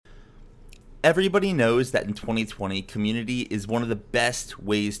Everybody knows that in 2020, community is one of the best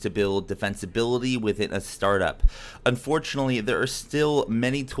ways to build defensibility within a startup. Unfortunately, there are still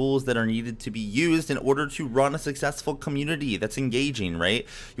many tools that are needed to be used in order to run a successful community that's engaging, right?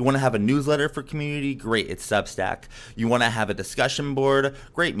 You want to have a newsletter for community? Great, it's Substack. You want to have a discussion board?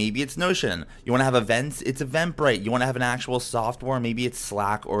 Great, maybe it's Notion. You want to have events? It's Eventbrite. You want to have an actual software? Maybe it's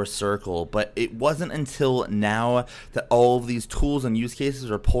Slack or Circle. But it wasn't until now that all of these tools and use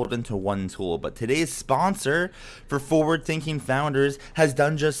cases are pulled into one tool. But today's sponsor for Forward Thinking Founders has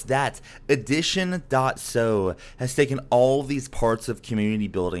done just that. Edition.so has taken all these parts of community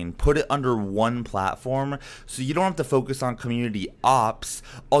building, put it under one platform, so you don't have to focus on community ops.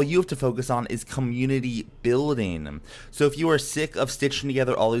 All you have to focus on is community building. So if you are sick of stitching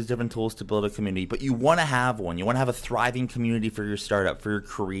together all these different tools to build a community, but you want to have one, you want to have a thriving community for your startup, for your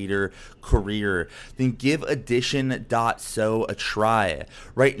creator career, then give Edition.so a try.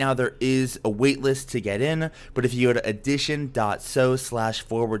 Right now there is a wait list to get in, but if you go to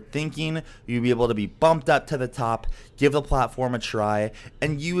Edition.so/forward thinking, you'll be able to be bumped up to the top, give the platform a try,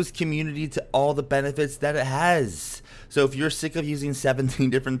 and use community to all the benefits that it has. So if you're sick of using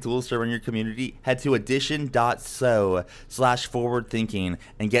 17 different tools to run your community, head to Edition.so/forward thinking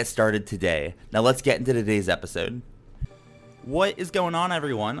and get started today. Now let's get into today's episode. What is going on,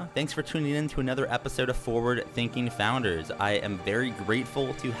 everyone? Thanks for tuning in to another episode of Forward Thinking Founders. I am very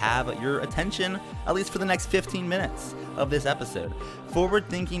grateful to have your attention, at least for the next 15 minutes of this episode. Forward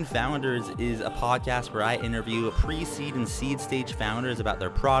Thinking Founders is a podcast where I interview pre-seed and seed stage founders about their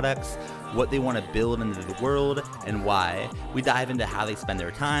products, what they want to build into the world, and why. We dive into how they spend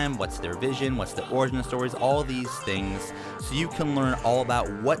their time, what's their vision, what's the origin stories, all these things, so you can learn all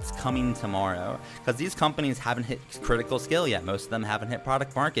about what's coming tomorrow. Because these companies haven't hit critical scale yet. Most of them haven't hit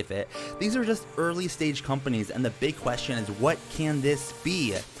product market fit. These are just early stage companies, and the big question is, what can this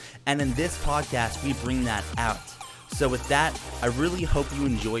be? And in this podcast, we bring that out. So with that, I really hope you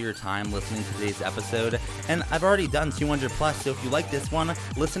enjoy your time listening to today's episode. And I've already done 200 plus, so if you like this one,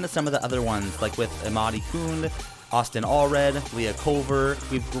 listen to some of the other ones, like with Imadi Kund, Austin Allred, Leah Culver.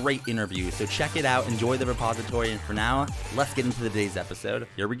 We have great interviews, so check it out, enjoy the repository, and for now, let's get into today's episode.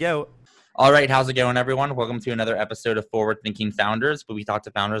 Here we go. All right, how's it going, everyone? Welcome to another episode of Forward Thinking Founders, where we talk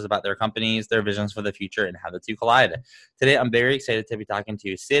to founders about their companies, their visions for the future, and how the two collide. Today, I'm very excited to be talking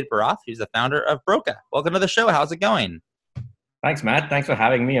to Sid Barath, who's the founder of Broca. Welcome to the show. How's it going? Thanks, Matt. Thanks for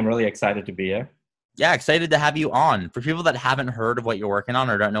having me. I'm really excited to be here. Yeah, excited to have you on. For people that haven't heard of what you're working on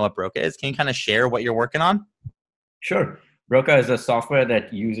or don't know what Broca is, can you kind of share what you're working on? Sure. Broca is a software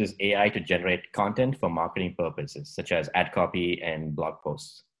that uses AI to generate content for marketing purposes, such as ad copy and blog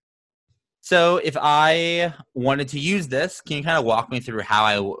posts. So if I wanted to use this, can you kind of walk me through how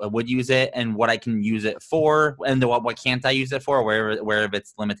I would use it and what I can use it for, and what can't I use it for, where are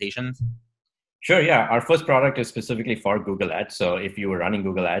its limitations? Sure, yeah. Our first product is specifically for Google Ads. So if you were running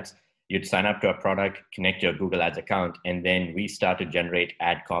Google Ads, you'd sign up to our product, connect your Google Ads account, and then we start to generate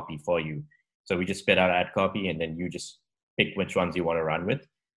ad copy for you. So we just spit out ad copy, and then you just pick which ones you want to run with,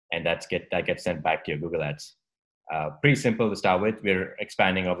 and that gets sent back to your Google Ads. Pretty simple to start with. We're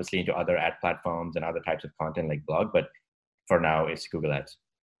expanding obviously into other ad platforms and other types of content like blog, but for now it's Google Ads.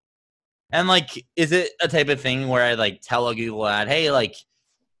 And is it a type of thing where I tell a Google ad, hey,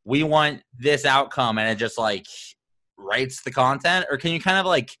 we want this outcome, and it just writes the content? Or can you kind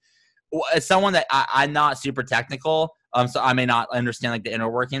of as someone that I'm not super technical, so I may not understand the inner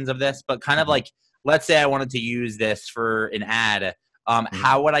workings of this, but kind of let's say I wanted to use this for an ad.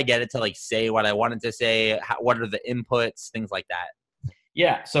 How would I get it to say what I wanted to say? What are the inputs, things like that?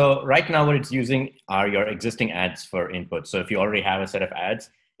 Yeah. So right now what it's using are your existing ads for input. So if you already have a set of ads,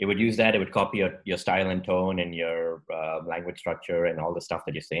 it would use that. It would copy your style and tone and your language structure and all the stuff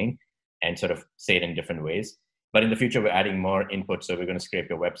that you're saying and sort of say it in different ways. But in the future, we're adding more input. So we're going to scrape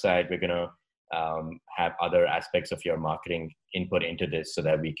your website. We're going to have other aspects of your marketing input into this so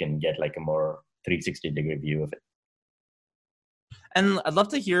that we can get a more 360-degree view of it. And I'd love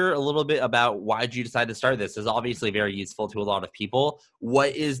to hear a little bit about why did you decide to start this. It's obviously very useful to a lot of people.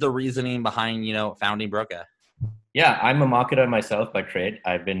 What is the reasoning behind, founding Broca? Yeah, I'm a marketer myself by trade.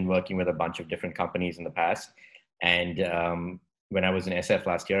 I've been working with a bunch of different companies in the past. And when I was in SF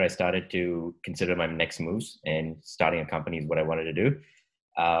last year, I started to consider my next moves, and starting a company is what I wanted to do.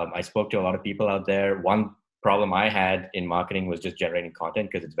 I spoke to a lot of people out there. One problem I had in marketing was just generating content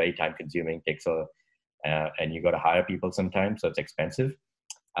because it's very time consuming, and you got to hire people sometimes, so it's expensive.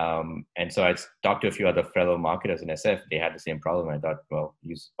 And so I talked to a few other fellow marketers in SF. They had the same problem. I thought, well,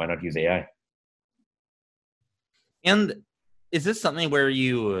 why not use AI? And is this something where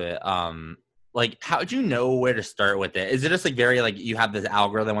you like, how'd you know where to start with it? Is it just like very like you have this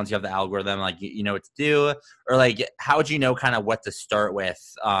algorithm? Once you have the algorithm, like you know what to do, or like how would you know kind of what to start with,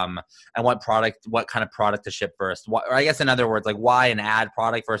 and what kind of product to ship first? Or I guess in other words, like why an ad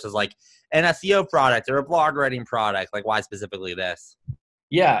product versus like an SEO product or a blog writing product? Like why specifically this?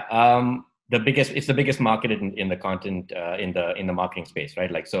 Yeah, it's the biggest market in the content in the marketing space,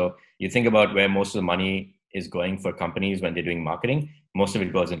 right? Like, so you think about where most of the money is going for companies when they're doing marketing. Most of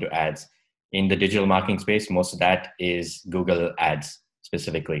it goes into ads. In the digital marketing space, most of that is Google Ads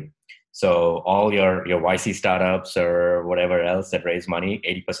specifically. So all your YC startups or whatever else that raise money,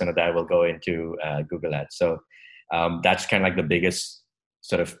 80% of that will go into Google Ads. So that's kind of like the biggest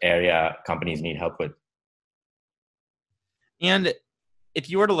sort of area companies need help with. And if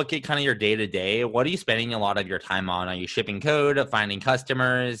you were to look at kind of your day to day, what are you spending a lot of your time on? Are you shipping code, finding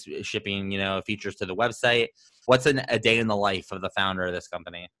customers, shipping, features to the website? What's a day in the life of the founder of this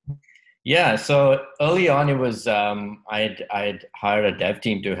company? Yeah, so early on it was I'd hired a dev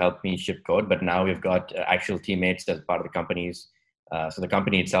team to help me ship code, but now we've got actual teammates as part of the companies. So the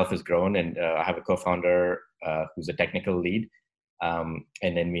company itself has grown, and I have a co-founder who's a technical lead, and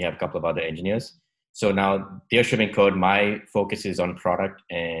then we have a couple of other engineers. So now they're shipping code. My focus is on product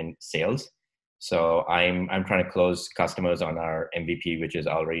and sales. So I'm trying to close customers on our MVP, which is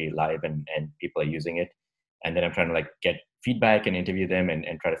already live and people are using it. And then I'm trying to like get feedback and interview them and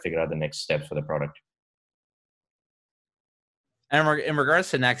try to figure out the next steps for the product. And in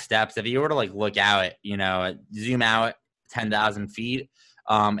regards to next steps, if you were to like look out, zoom out 10,000 feet,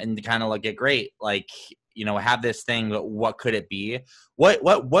 and kind of look at great, like, have this thing, but what could it be?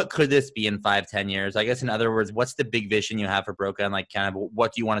 What could this be in 5-10 years? I guess in other words, what's the big vision you have for Broka, and like kind of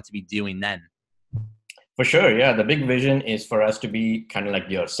what do you want it to be doing then? For sure. Yeah. The big vision is for us to be kind of like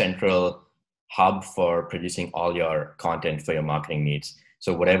your central hub for producing all your content for your marketing needs.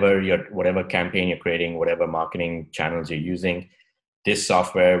 So whatever campaign you're creating, whatever marketing channels you're using, this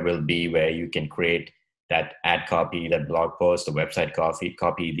software will be where you can create that ad copy, that blog post, the website copy,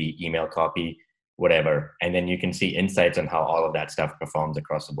 the email copy, whatever. And then you can see insights on how all of that stuff performs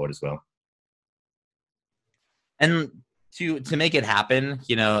across the board as well. And to make it happen,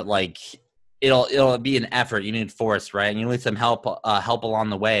 like it'll be an effort. You need force, right? And you need some help along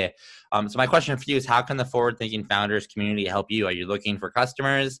the way. So my question for you is, how can the Forward Thinking Founders community help you? Are you looking for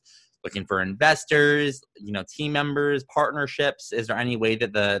customers, looking for investors, team members, partnerships? Is there any way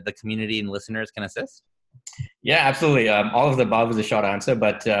that the community and listeners can assist? Yeah, absolutely. All of the above is a short answer,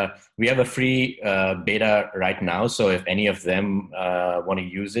 but we have a free beta right now. So if any of them want to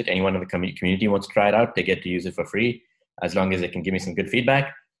use it, anyone in the community wants to try it out, they get to use it for free, as long as they can give me some good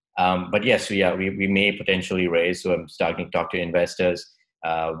feedback. But yes, we may potentially raise. So I'm starting to talk to investors.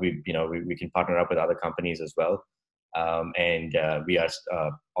 We can partner up with other companies as well, and we are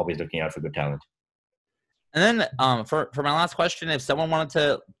always looking out for good talent. And then for my last question, if someone wanted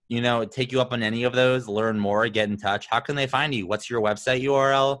to take you up on any of those, learn more, get in touch, how can they find you? What's your website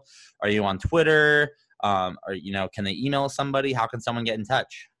URL? Are you on Twitter? Or can they email somebody? How can someone get in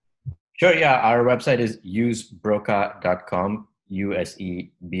touch? Sure. Yeah, our website is usebroka.com.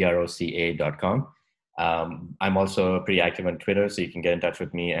 usebroca.com. I'm also pretty active on Twitter, so you can get in touch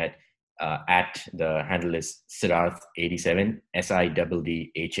with me at the handle is Siddharth87,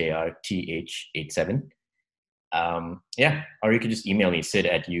 SIDDHARTH87. Or you can just email me,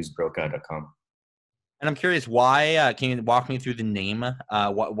 sid@usebroka.com. And I'm curious, why? Can you walk me through the name?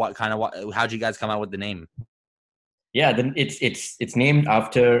 How'd you guys come out with the name? Yeah, then it's named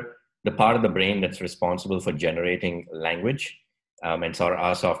after the part of the brain that's responsible for generating language. And so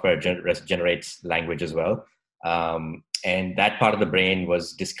our software generates language as well. And that part of the brain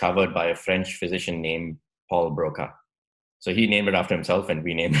was discovered by a French physician named Paul Broca. So he named it after himself, and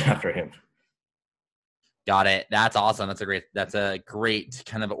we named it after him. Got it. That's awesome. That's a great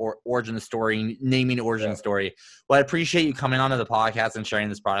kind of origin story, naming origin story. Well, I appreciate you coming onto the podcast and sharing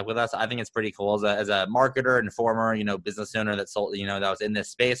this product with us. I think it's pretty cool as a marketer and former, business owner that sold, that was in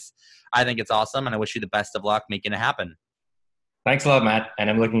this space. I think it's awesome, and I wish you the best of luck making it happen. Thanks a lot, Matt. And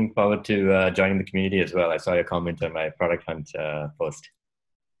I'm looking forward to joining the community as well. I saw your comment on my Product Hunt post.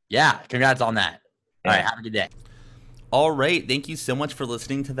 Yeah. Congrats on that. Yeah. All right. Have a good day. All right, thank you so much for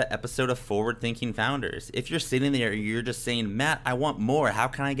listening to the episode of Forward Thinking Founders. If you're sitting there and you're just saying, Matt, I want more. How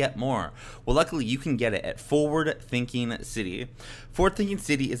can I get more? Well, luckily you can get it at Forward Thinking City. Forward Thinking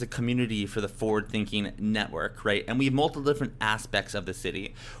City is a community for the Forward Thinking Network, right? And we have multiple different aspects of the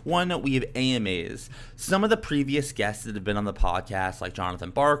city. One, we have AMAs. Some of the previous guests that have been on the podcast, like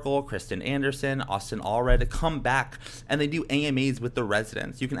Jonathan Barkle, Kristen Anderson, Austin Allred, come back and they do AMAs with the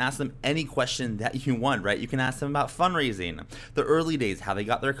residents. You can ask them any question that you want, right? You can ask them about fundraising. fundraising, the early days, how they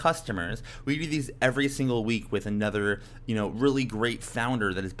got their customers. We do these every single week with another, really great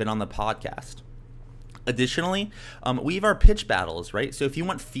founder that has been on the podcast. Additionally, we have our pitch battles, right? So if you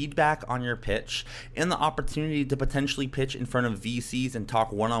want feedback on your pitch and the opportunity to potentially pitch in front of VCs and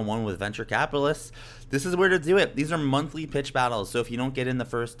talk one-on-one with venture capitalists, this is where to do it. These are monthly pitch battles. So if you don't get in the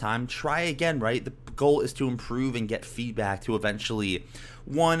first time, try again, right? The goal is to improve and get feedback to eventually,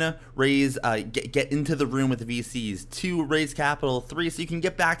 1, raise, get into the room with the VCs, 2, raise capital, 3, so you can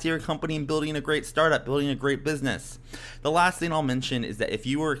get back to your company and building a great startup, building a great business. The last thing I'll mention is that if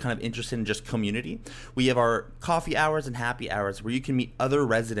you are kind of interested in just community, we have our coffee hours and happy hours where you can meet other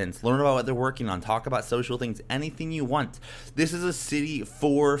residents, learn about what they're working on, talk about social things, anything you want. This is a city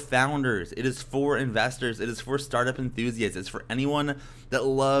for founders. It is for investors. It is for startup enthusiasts. It's for anyone that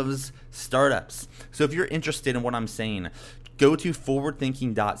loves startups. So if you're interested in what I'm saying, go to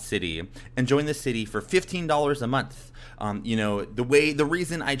forwardthinking.city and join the city for $15 a month. The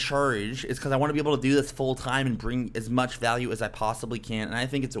reason I charge is because I want to be able to do this full time and bring as much value as I possibly can. And I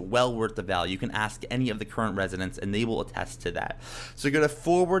think it's well worth the value. You can ask any of the current residents and they will attest to that. So go to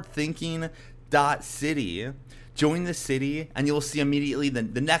forwardthinking.city, join the city, and you'll see immediately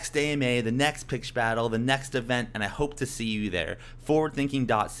the next AMA, the next pitch battle, the next event, and I hope to see you there.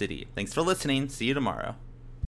 Forwardthinking.city. Thanks for listening. See you tomorrow.